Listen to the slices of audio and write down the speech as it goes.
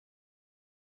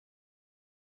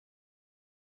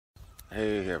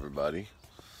Hey everybody.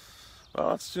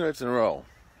 Well, it's 2 nights in a row.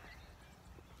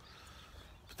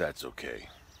 But that's okay.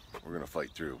 We're going to fight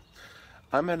through.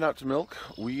 I'm heading out to milk.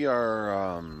 We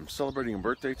are celebrating a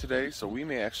birthday today, so we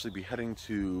may actually be heading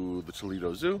to the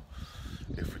Toledo Zoo.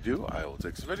 If we do, I will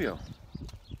take some video.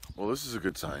 Well, this is a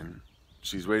good sign.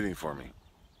 She's waiting for me.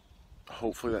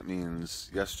 Hopefully that means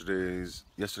yesterday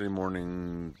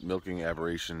morning milking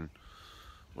aberration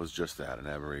was just that, an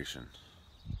aberration.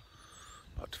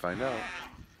 About to find out.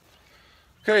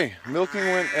 Okay, milking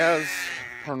went as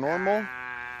per normal.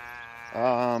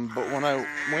 But when I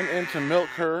went in to milk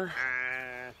her,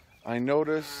 I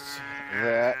noticed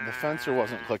that the fencer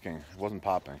wasn't clicking, it wasn't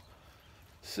popping.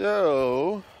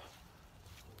 So,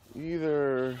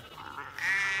 either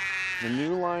the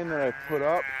new line that I put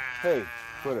up, hey,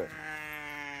 put it.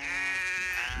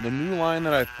 The new line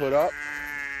that I put up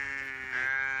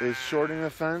is shorting the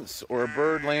fence, or a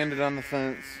bird landed on the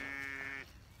fence,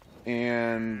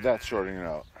 and that's shorting it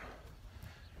out.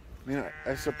 I mean,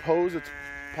 I suppose it's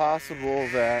possible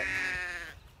that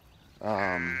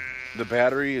the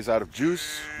battery is out of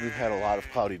juice. We've had a lot of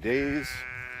cloudy days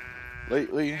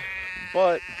lately,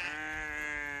 but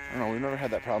I don't know, we've never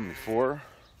had that problem before.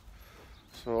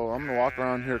 So I'm gonna walk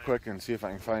around here quick and see if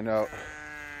I can find out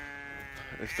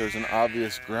if there's an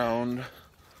obvious ground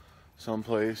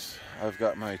someplace. I've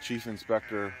got my chief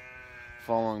inspector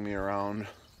following me around.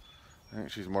 I think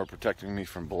she's more protecting me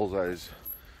from Bullseye's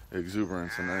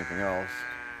exuberance than anything else.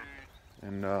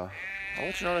 And I'll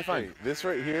let you know what I find. This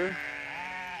right here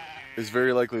is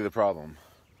very likely the problem.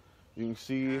 You can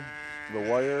see the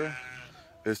wire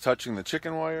is touching the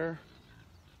chicken wire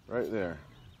right there.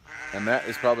 And that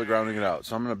is probably grounding it out.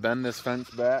 So I'm going to bend this fence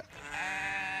back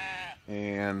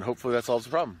and hopefully that solves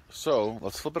the problem. So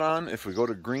let's flip it on. If we go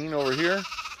to green over here,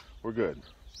 we're good.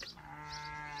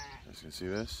 You can see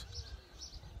this.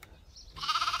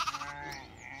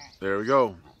 There we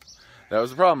go. That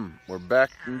was the problem. We're back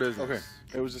in business. Okay.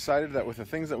 It was decided that with the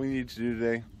things that we needed to do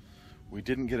today, we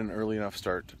didn't get an early enough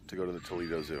start to go to the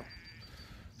Toledo Zoo.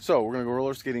 So we're going to go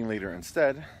roller skating later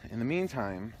instead. In the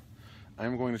meantime,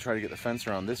 I'm going to try to get the fence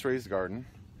around this raised garden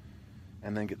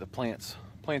and then get the plants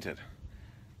planted.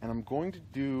 And I'm going to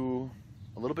do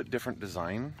a little bit different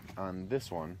design on this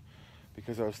one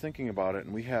because I was thinking about it,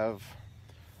 and we have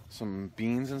some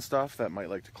beans and stuff that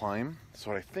might like to climb. So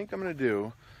what I think I'm going to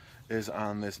do is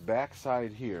on this back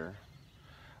side here,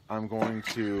 I'm going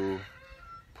to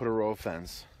put a row of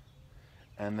fence,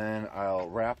 and then I'll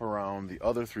wrap around the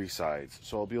other 3 sides.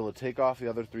 So I'll be able to take off the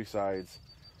other 3 sides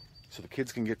so the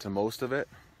kids can get to most of it,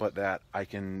 but that I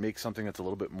can make something that's a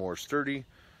little bit more sturdy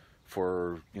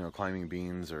for, you know, climbing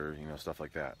beans or, you know, stuff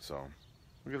like that. So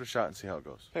we'll give it a shot and see how it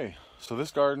goes. Okay, so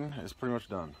this garden is pretty much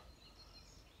done.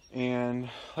 And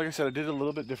like I said, I did it a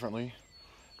little bit differently.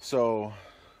 So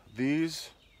these,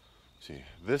 see,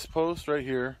 this post right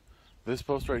here, this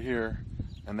post right here,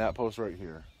 and that post right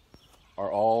here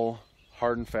are all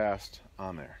hard and fast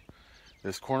on there.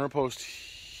 This corner post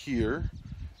here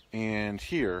and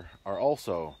here are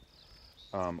also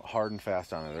hard and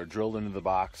fast on there. They're drilled into the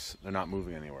box. They're not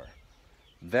moving anywhere.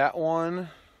 That one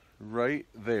right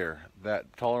there,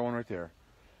 that taller one right there,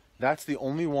 that's the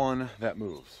only one that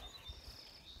moves.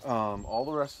 All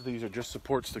the rest of these are just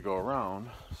supports to go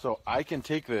around. So I can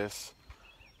take this,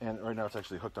 and right now it's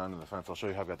actually hooked onto the fence. I'll show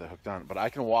you how I've got that hooked on. But I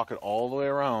can walk it all the way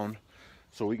around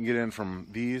so we can get in from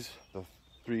these, the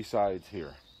 3 sides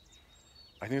here.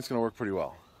 I think it's going to work pretty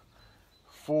well.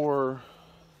 For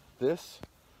this,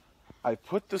 I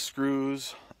put the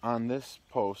screws on this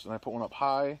post, and I put one up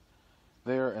high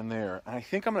there and there. And I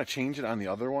think I'm going to change it on the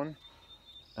other one.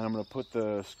 And I'm going to put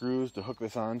the screws to hook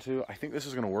this onto. I think this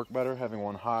is going to work better, having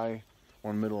one high,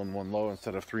 one middle, and one low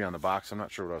instead of 3 on the box. I'm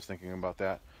not sure what I was thinking about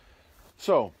that.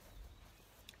 So,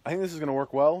 I think this is going to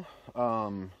work well.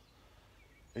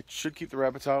 It should keep the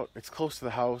rabbits out. It's close to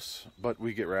the house, but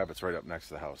we get rabbits right up next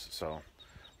to the house. So,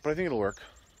 but I think it'll work.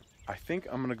 I think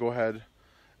I'm going to go ahead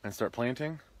and start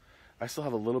planting. I still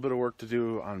have a little bit of work to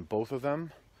do on both of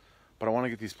them, but I want to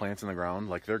get these plants in the ground.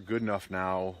 Like, they're good enough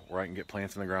now where I can get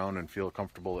plants in the ground and feel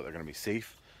comfortable that they're going to be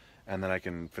safe, and then I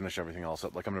can finish everything else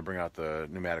up. Like, I'm going to bring out the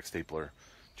pneumatic stapler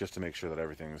just to make sure that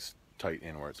everything's tight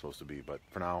in where it's supposed to be. But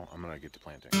for now, I'm going to get to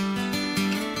planting.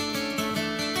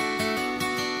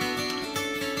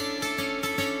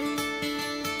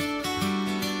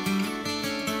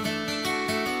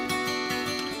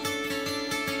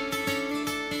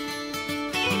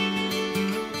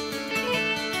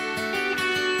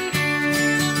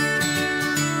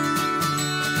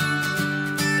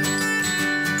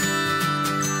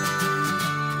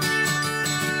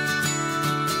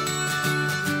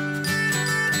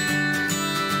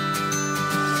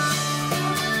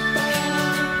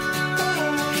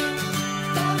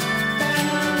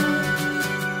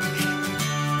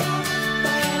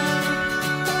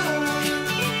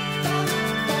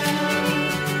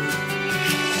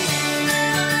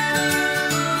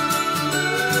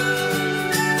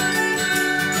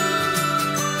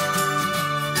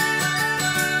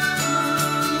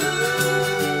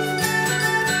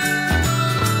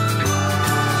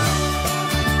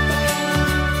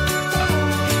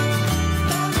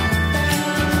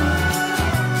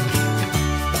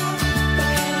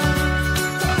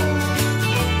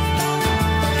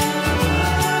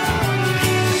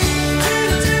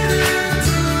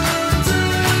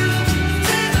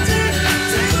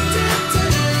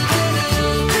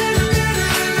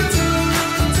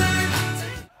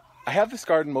 have this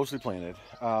garden mostly planted.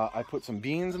 I put some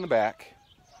beans in the back,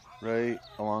 right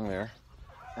along there,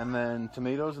 and then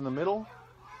tomatoes in the middle,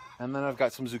 and then I've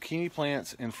got some zucchini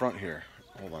plants in front here.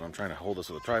 Hold on, I'm trying to hold this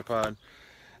with a tripod.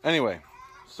 Anyway,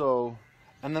 so,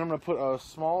 and then I'm going to put a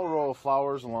small row of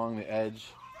flowers along the edge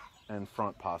and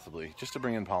front possibly, just to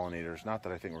bring in pollinators. Not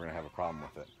that I think we're going to have a problem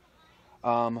with it.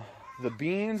 The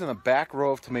beans and the back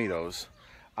row of tomatoes,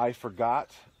 I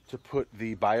forgot to put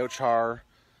the biochar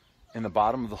in the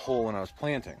bottom of the hole when I was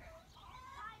planting.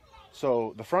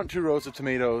 So the front 2 rows of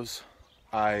tomatoes,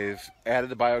 I've added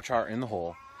the biochar in the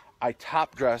hole. I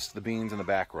top dressed the beans in the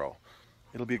back row.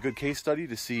 It'll be a good case study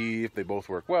to see if they both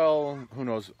work well. Who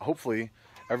knows? Hopefully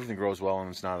everything grows well and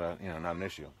it's not not an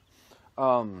issue.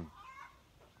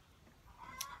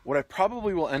 What I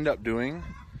probably will end up doing,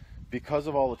 because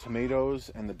of all the tomatoes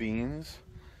and the beans,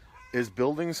 is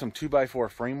building some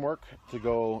 2x4 framework to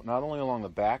go not only along the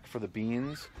back for the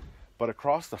beans, but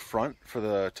across the front for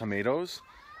the tomatoes.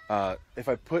 If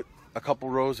I put a couple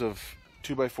rows of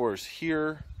 2x4s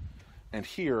here and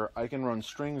here, I can run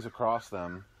strings across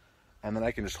them, and then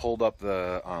I can just hold up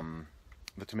the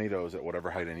tomatoes at whatever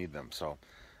height I need them. So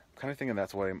I'm kind of thinking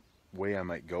that's the way I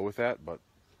might go with that, but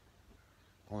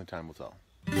only time will tell.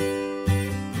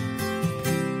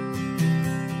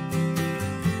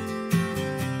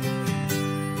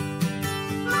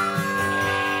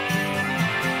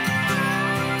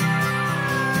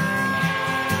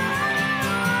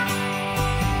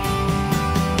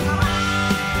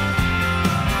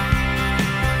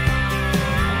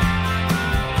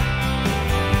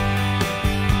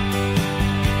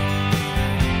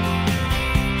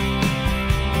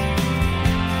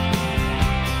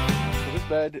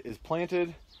 Bed is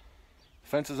planted,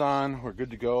 fence is on, we're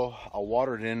good to go. I'll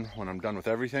water it in when I'm done with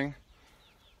everything.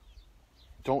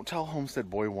 Don't tell Homestead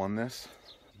Boy won this,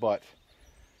 but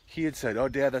he had said, "Oh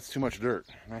Dad, that's too much dirt."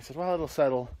 And I said, "Well, it'll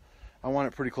settle. I want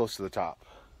it pretty close to the top."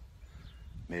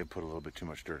 May have put a little bit too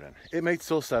much dirt in. It may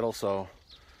still settle, so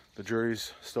the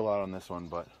jury's still out on this one,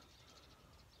 but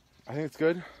I think it's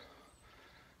good.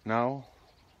 Now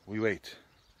we wait.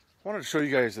 I wanted to show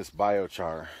you guys this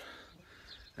biochar.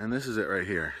 And this is it right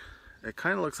here. It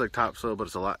kind of looks like topsoil, but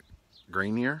it's a lot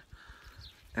grainier.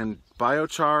 And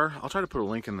biochar, I'll try to put a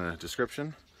link in the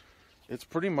description. It's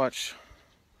pretty much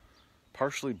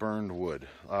partially burned wood.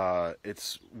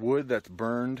 It's wood that's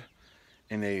burned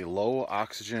in a low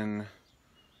oxygen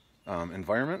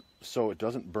environment, so it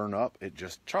doesn't burn up, it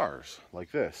just chars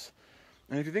like this.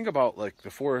 And if you think about like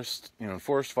the forest,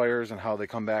 forest fires and how they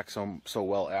come back so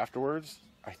well afterwards,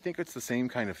 I think it's the same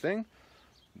kind of thing.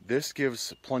 This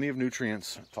gives plenty of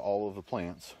nutrients to all of the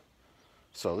plants.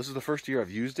 So this is the first year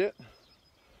I've used it,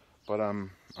 but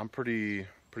I'm pretty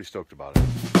stoked about it.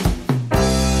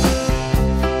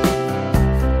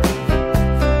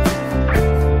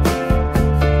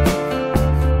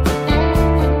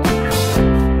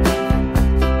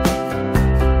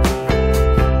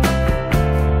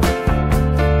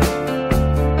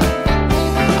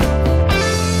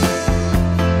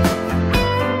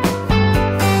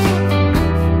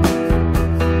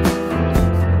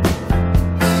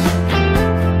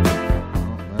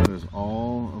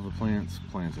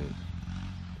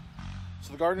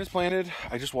 So the garden is planted.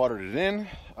 I just watered it in.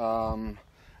 And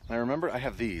I remember I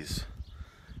have these.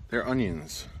 They're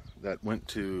onions that went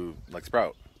to like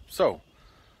sprout. So I'll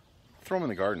throw them in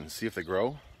the garden, see if they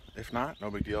grow. If not, no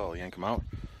big deal, I'll yank them out.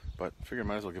 But I figured I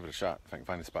might as well give it a shot if I can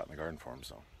find a spot in the garden for them.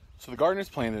 So the garden is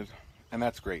planted, and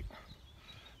that's great.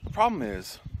 The problem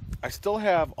is I still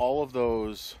have all of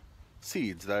those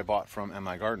seeds that I bought from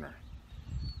MI Gardener.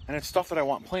 And it's stuff that I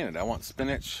want planted. I want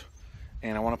spinach,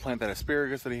 and I want to plant that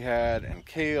asparagus that he had, and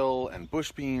kale, and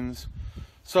bush beans.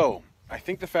 So I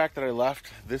think the fact that I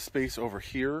left this space over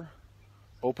here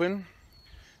open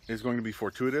is going to be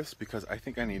fortuitous, because I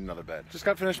think I need another bed. Just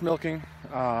got finished milking.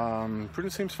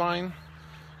 Prudence seems fine.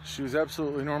 She was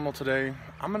absolutely normal today.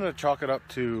 I'm going to chalk it up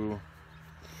to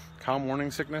cow morning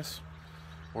sickness,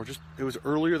 or just it was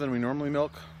earlier than we normally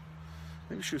milk.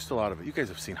 Maybe she was still out of it. You guys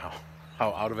have seen how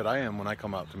out of it I am when I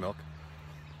come out to milk.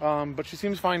 But she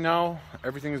seems fine now.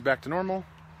 Everything is back to normal,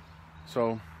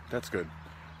 so that's good.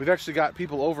 We've actually got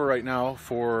people over right now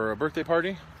for a birthday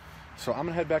party, so I'm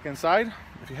gonna head back inside.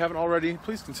 If you haven't already,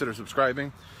 please consider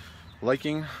subscribing,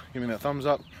 liking, giving that thumbs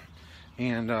up,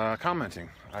 and commenting.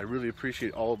 I really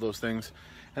appreciate all of those things,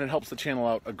 and it helps the channel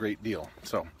out a great deal.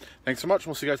 So thanks so much, and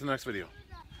we'll see you guys in the next video.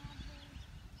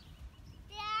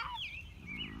 Dad.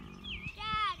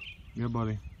 Yeah,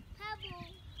 buddy. Pebble.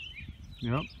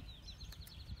 Yep.